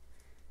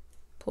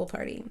Pool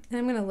Party. And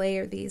I'm going to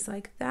layer these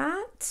like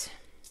that.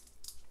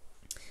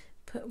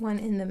 Put one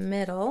in the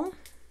middle,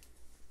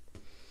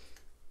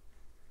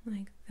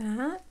 like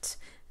that.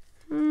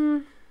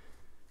 Do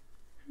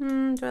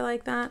I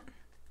like that?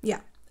 Yeah.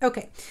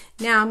 Okay.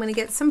 Now I'm going to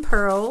get some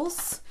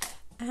pearls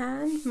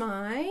and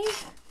my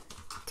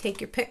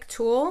take your pick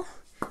tool.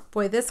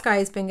 Boy, this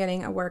guy's been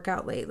getting a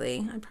workout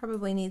lately. I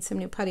probably need some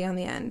new putty on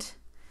the end.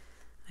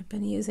 I've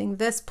been using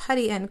this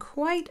putty end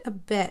quite a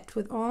bit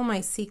with all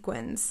my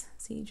sequins.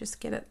 So you just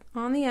get it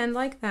on the end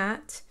like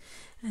that,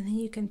 and then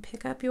you can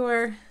pick up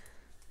your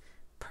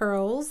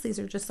pearls. These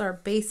are just our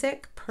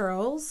basic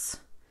pearls.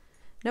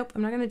 Nope,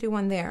 I'm not going to do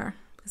one there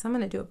because I'm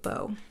going to do a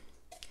bow.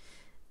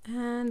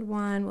 And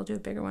one, we'll do a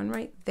bigger one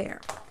right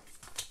there.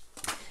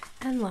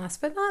 And last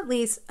but not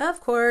least,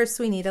 of course,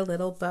 we need a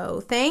little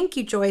bow. Thank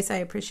you, Joyce. I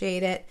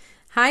appreciate it.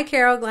 Hi,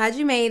 Carol. Glad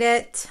you made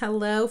it.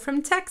 Hello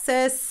from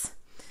Texas.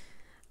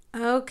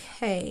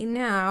 Okay,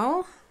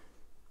 now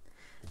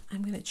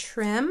I'm going to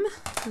trim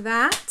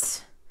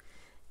that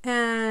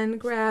and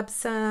grab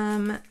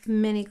some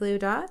mini glue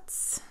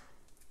dots.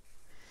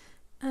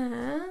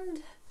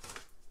 And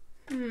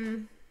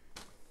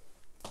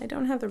I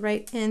don't have the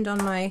right end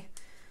on my,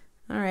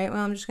 all right,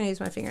 well, I'm just going to use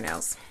my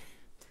fingernails.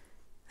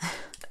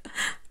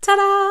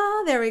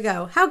 Ta-da! There we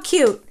go. How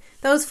cute.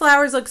 Those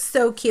flowers look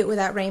so cute with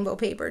that rainbow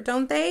paper,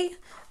 don't they?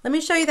 Let me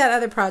show you that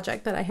other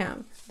project that I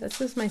have. This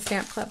is my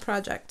Stamp Club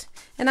project.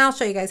 And I'll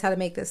show you guys how to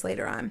make this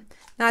later on.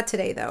 Not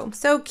today, though.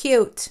 So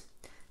cute.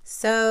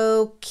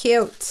 So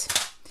cute.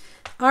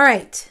 All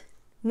right.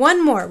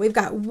 One more. We've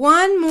got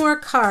one more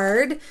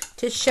card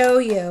to show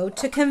you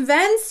to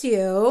convince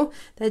you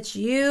that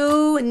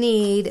you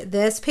need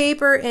this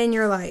paper in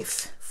your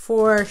life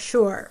for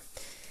sure.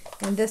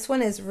 And this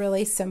one is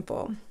really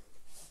simple.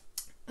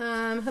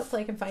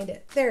 Hopefully I can find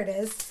it. There it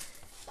is.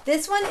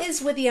 This one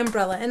is with the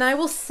umbrella, and I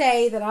will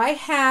say that I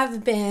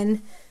have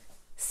been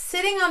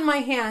sitting on my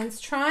hands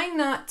trying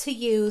not to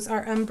use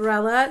our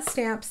umbrella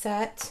stamp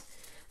set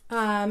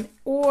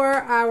or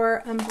our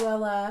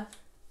umbrella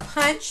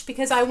punch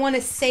because I want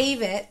to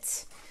save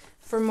it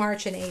for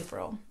March and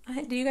April.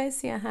 Do you guys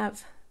see I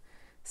have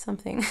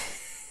something?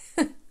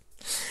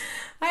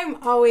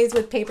 I'm always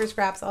with paper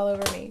scraps all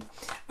over me.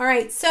 All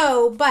right,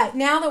 so, but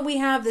now that we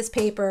have this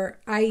paper,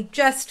 I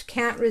just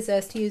can't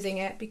resist using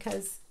it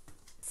because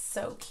it's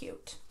so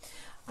cute.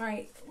 All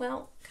right,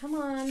 well, come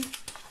on.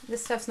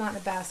 This stuff's not in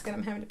a basket.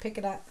 I'm having to pick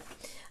it up.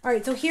 All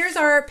right, so here's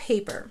our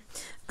paper.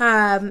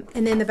 And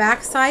then the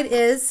back side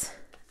is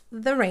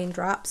the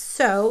raindrops.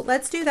 So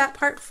let's do that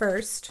part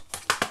first.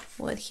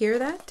 We'll adhere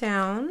that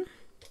down.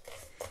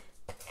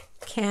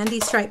 Candy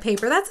stripe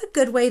paper. That's a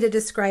good way to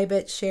describe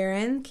it,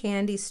 Sharon.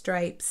 Candy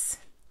stripes.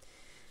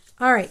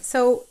 All right,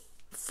 so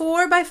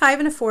 4 by 5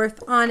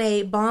 1/4 on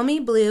a balmy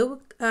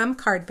blue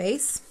card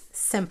base.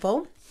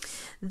 Simple.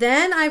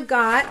 Then I've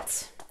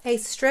got a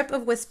strip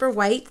of Whisper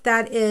White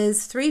that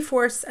is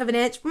 3/4 of an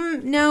inch.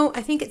 No,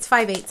 I think it's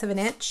 5/8 of an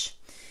inch.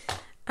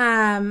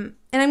 And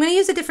I'm going to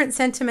use a different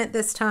sentiment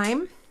this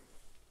time.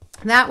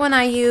 That one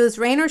I use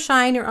Rain or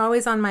Shine, You're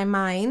Always on My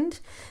Mind.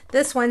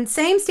 This one,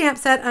 same stamp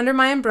set under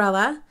my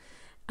umbrella.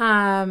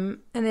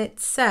 And it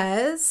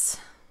says,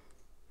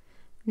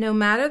 no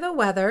matter the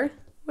weather,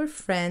 we're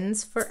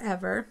friends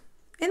forever.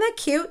 Isn't that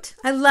cute?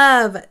 I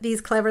love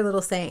these clever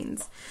little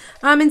sayings.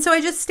 And so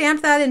I just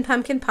stamped that in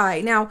pumpkin pie.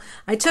 Now,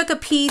 I took a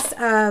piece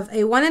of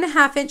a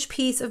 1.5 inch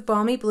piece of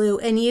balmy blue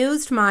and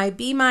used my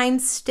Be Mine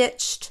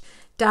Stitched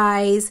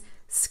Dies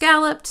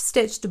scalloped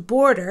stitched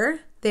border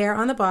there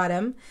on the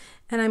bottom.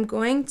 And I'm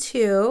going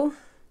to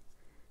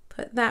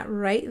put that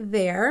right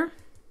there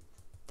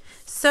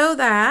so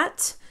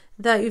that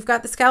you've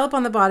got the scallop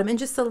on the bottom and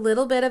just a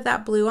little bit of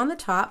that blue on the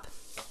top.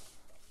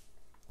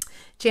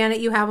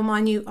 Janet, you have them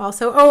on you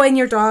also. Oh, and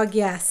your dog,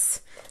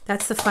 yes.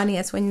 That's the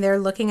funniest when they're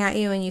looking at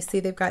you and you see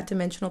they've got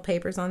dimensional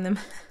papers on them.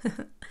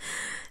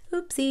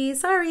 Oopsie,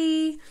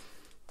 sorry.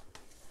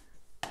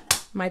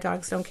 My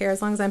dogs don't care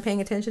as long as I'm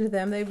paying attention to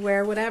them. They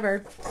wear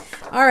whatever.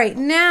 All right,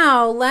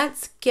 now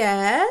let's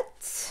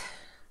get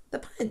the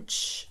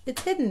punch.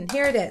 It's hidden.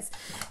 Here it is.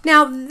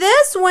 Now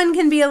this one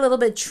can be a little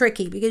bit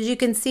tricky because you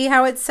can see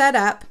how it's set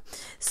up.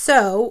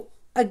 So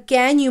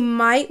again, you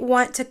might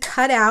want to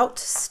cut out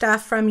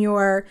stuff from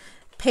your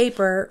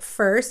paper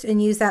first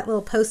and use that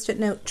little post-it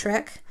note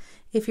trick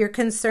if you're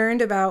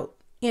concerned about,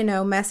 you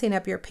know, messing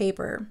up your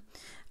paper.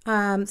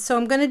 So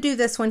I'm going to do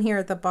this one here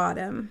at the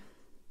bottom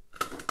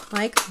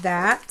like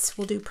that.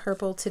 We'll do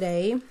purple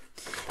today.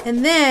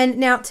 And then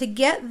now to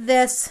get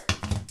this,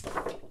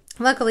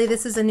 luckily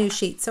this is a new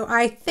sheet. So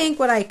I think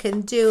what I can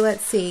do,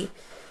 let's see.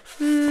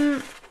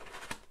 I'm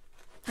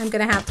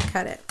going to have to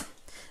cut it.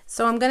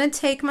 So I'm going to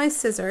take my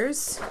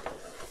scissors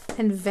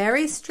and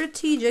very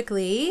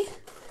strategically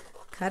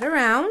cut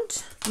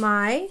around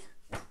my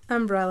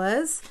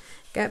umbrellas,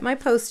 get my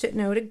post-it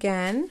note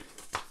again,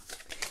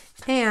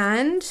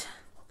 and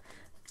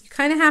you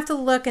kind of have to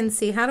look and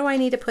see, how do I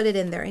need to put it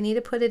in there? I need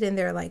to put it in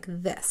there like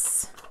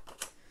this.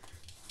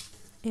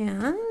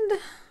 And,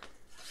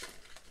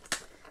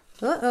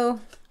 uh-oh,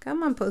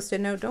 come on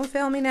post-it note, don't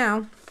fail me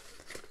now.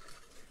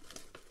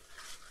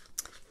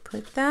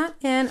 Put that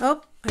in.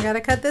 Oh, I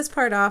gotta cut this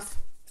part off.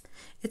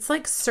 It's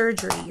like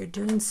surgery. You're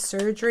doing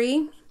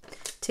surgery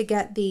to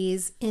get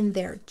these in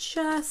there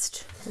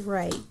just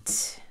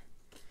right.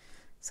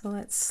 So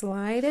let's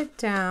slide it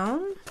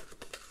down.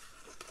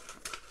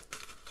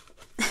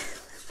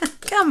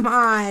 Come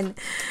on.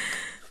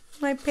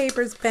 My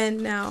paper's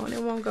bent now and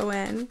it won't go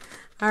in.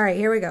 All right,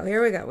 here we go.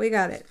 Here we go. We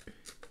got it.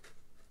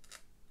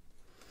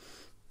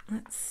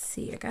 Let's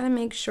see. I gotta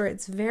make sure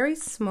it's very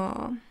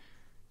small.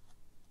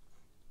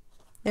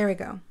 There we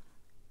go.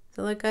 Does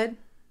it look good?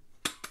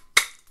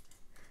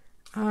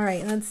 All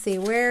right, let's see.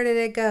 Where did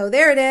it go?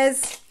 There it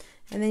is.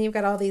 And then you've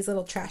got all these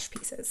little trash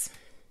pieces.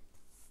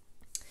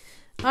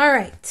 All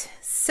right,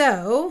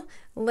 so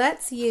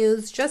let's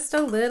use just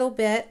a little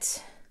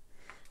bit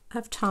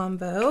of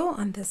Tombow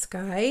on this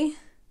guy.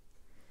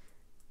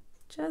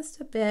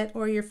 Just a bit,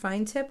 or your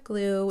fine tip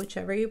glue,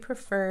 whichever you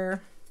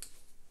prefer.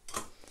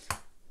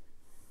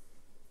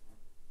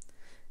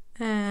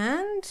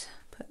 And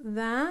put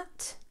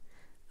that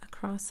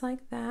across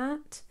like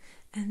that.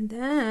 And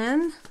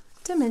then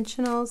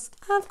dimensionals,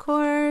 of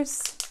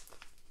course.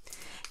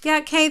 Yeah,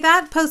 Kay,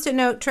 that Post-it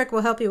note trick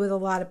will help you with a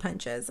lot of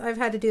punches. I've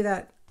had to do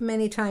that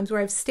many times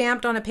where I've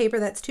stamped on a paper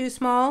that's too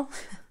small.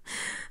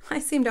 I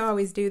seem to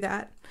always do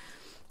that.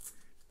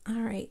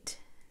 All right,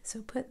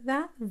 so put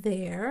that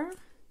there.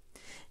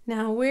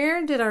 Now,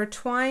 where did our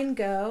twine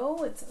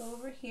go? It's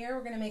over here.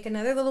 We're going to make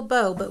another little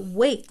bow, but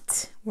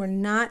wait, we're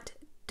not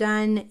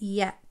done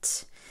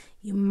yet.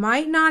 You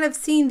might not have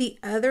seen the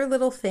other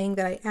little thing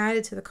that I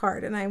added to the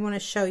card, and I want to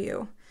show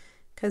you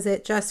because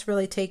it just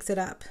really takes it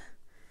up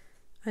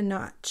a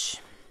notch.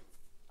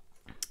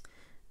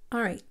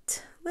 All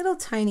right, little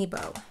tiny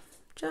bow,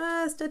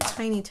 just a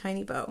tiny,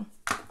 tiny bow,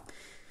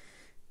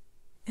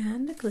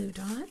 and a glue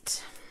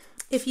dot.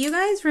 If you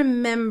guys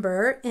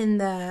remember in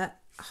the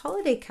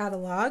holiday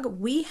catalog,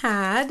 we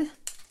had,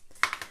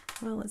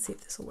 well, let's see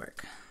if this will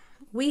work.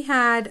 We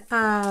had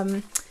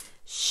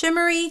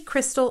shimmery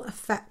crystal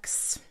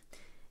effects,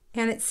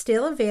 and it's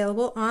still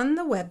available on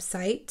the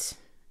website,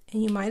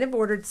 and you might have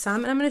ordered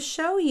some, and I'm going to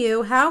show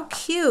you how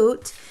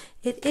cute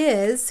it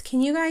is.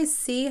 Can you guys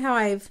see how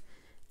I've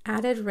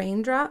added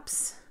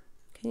raindrops?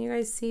 Can you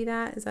guys see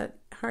that? Is that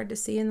hard to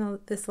see in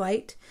this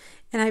light?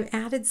 And I've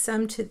added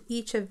some to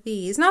each of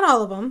these, not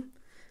all of them,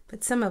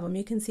 but some of them.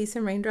 You can see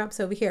some raindrops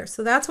over here.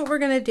 So that's what we're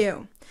going to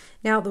do.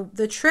 Now,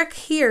 the trick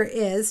here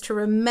is to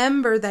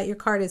remember that your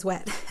card is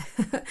wet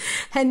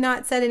and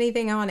not set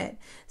anything on it.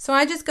 So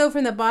I just go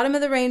from the bottom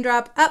of the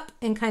raindrop up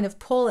and kind of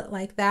pull it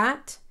like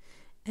that,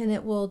 and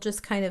it will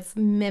just kind of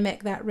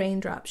mimic that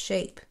raindrop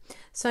shape.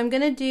 So I'm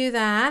going to do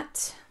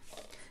that.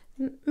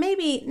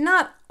 Maybe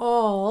not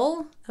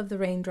all of the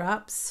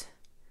raindrops,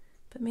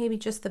 but maybe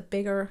just the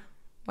bigger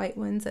white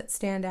ones that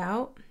stand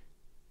out.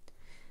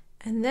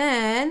 And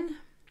then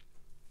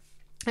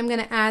I'm going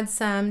to add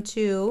some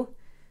to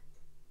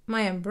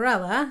my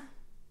umbrella,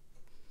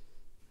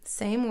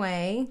 same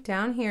way,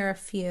 down here a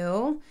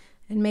few,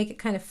 and make it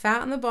kind of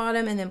fat on the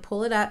bottom and then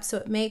pull it up so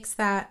it makes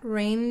that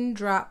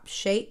raindrop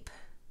shape.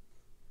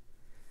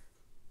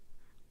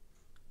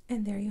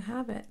 And there you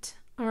have it.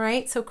 All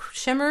right, so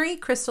shimmery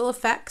crystal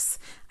effects.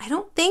 I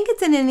don't think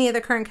it's in any of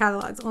the current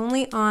catalogs,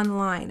 only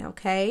online,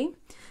 okay?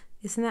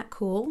 Isn't that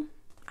cool?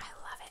 I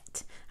love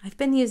it. I've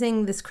been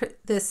using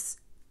this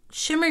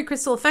shimmery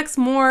crystal effects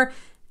more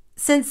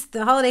since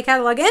the holiday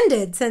catalog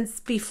ended,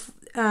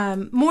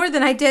 more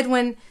than I did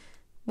when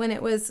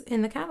it was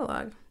in the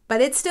catalog.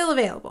 But it's still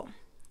available.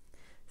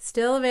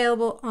 Still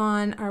available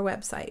on our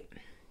website.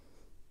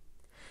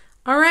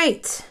 All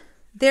right,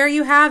 there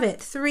you have it.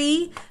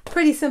 3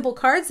 pretty simple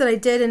cards that I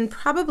did in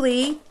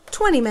probably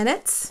 20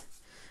 minutes,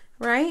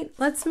 right?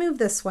 Let's move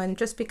this one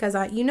just because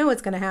you know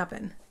what's going to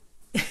happen.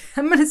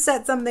 I'm going to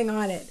set something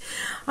on it.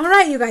 All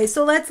right, you guys,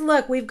 so let's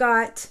look. We've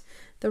got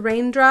the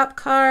raindrop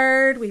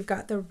card, we've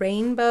got the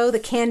rainbow, the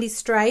candy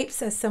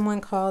stripes, as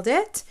someone called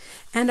it,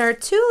 and our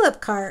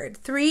tulip card.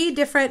 3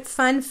 different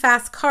fun,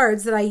 fast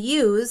cards that I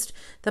used,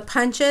 the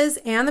punches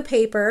and the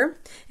paper,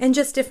 and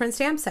just different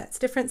stamp sets,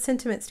 different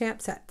sentiment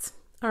stamp sets.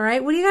 All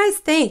right, what do you guys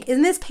think?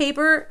 Isn't this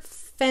paper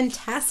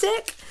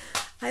fantastic?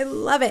 I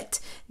love it.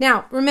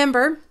 Now,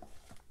 remember,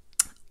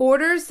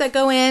 orders that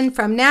go in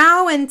from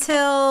now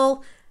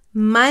until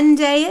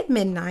Monday at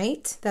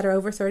midnight that are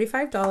over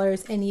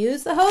 $35 and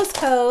use the host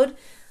code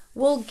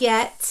will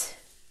get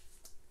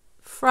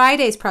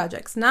Friday's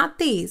projects, not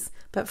these,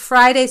 but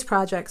Friday's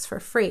projects for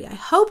free. I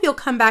hope you'll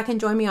come back and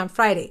join me on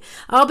Friday.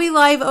 I'll be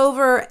live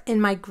over in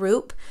my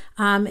group,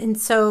 and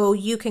so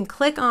you can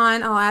click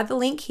on, I'll add the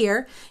link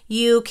here.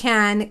 You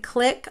can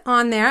click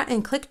on there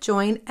and click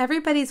join.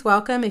 Everybody's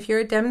welcome. If you're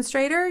a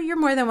demonstrator, you're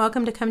more than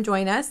welcome to come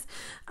join us.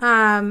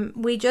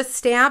 We just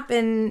stamp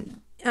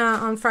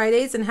on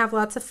Fridays and have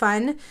lots of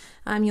fun.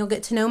 You'll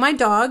get to know my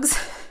dogs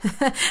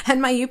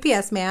and my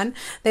UPS man.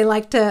 They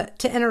like to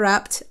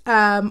interrupt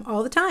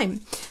all the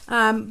time.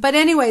 But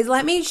anyways,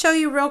 let me show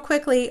you real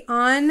quickly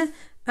on,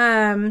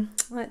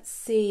 let's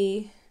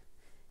see,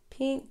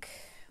 pink.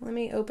 Let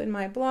me open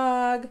my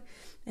blog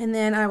and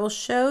then I will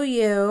show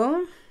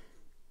you.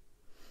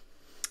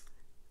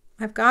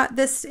 I've got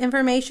this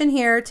information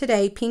here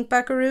today,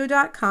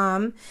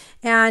 pinkbuckaroo.com,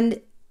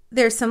 and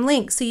there's some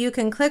links. So you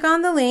can click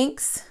on the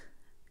links,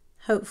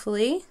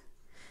 hopefully,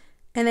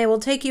 and they will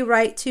take you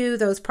right to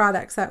those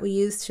products that we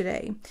used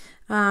today.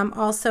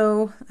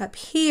 Also up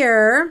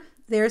here,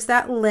 there's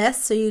that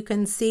list so you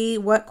can see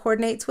what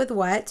coordinates with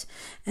what.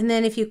 And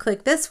then if you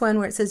click this one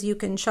where it says you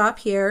can shop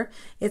here,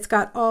 it's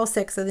got all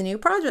 6 of the new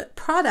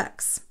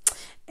products.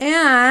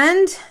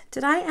 And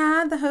did I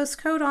add the host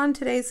code on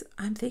today's?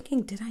 I'm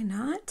thinking, did I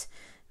not?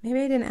 Maybe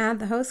I didn't add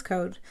the host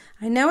code.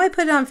 I know I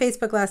put it on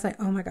Facebook last night.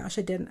 Oh my gosh,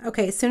 I didn't.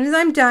 Okay, as soon as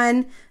I'm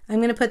done, I'm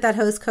going to put that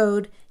host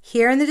code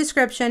here in the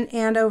description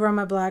and over on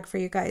my blog for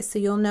you guys, so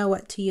you'll know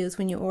what to use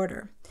when you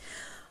order.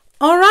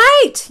 All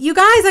right, you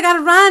guys, I got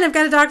to run. I've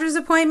got a doctor's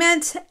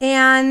appointment,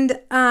 and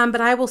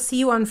but I will see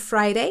you on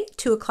Friday,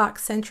 2 o'clock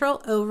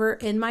Central, over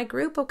in my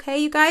group. Okay,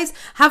 you guys,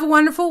 have a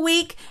wonderful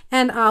week,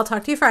 and I'll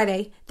talk to you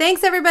Friday.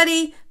 Thanks,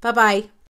 everybody. Bye-bye.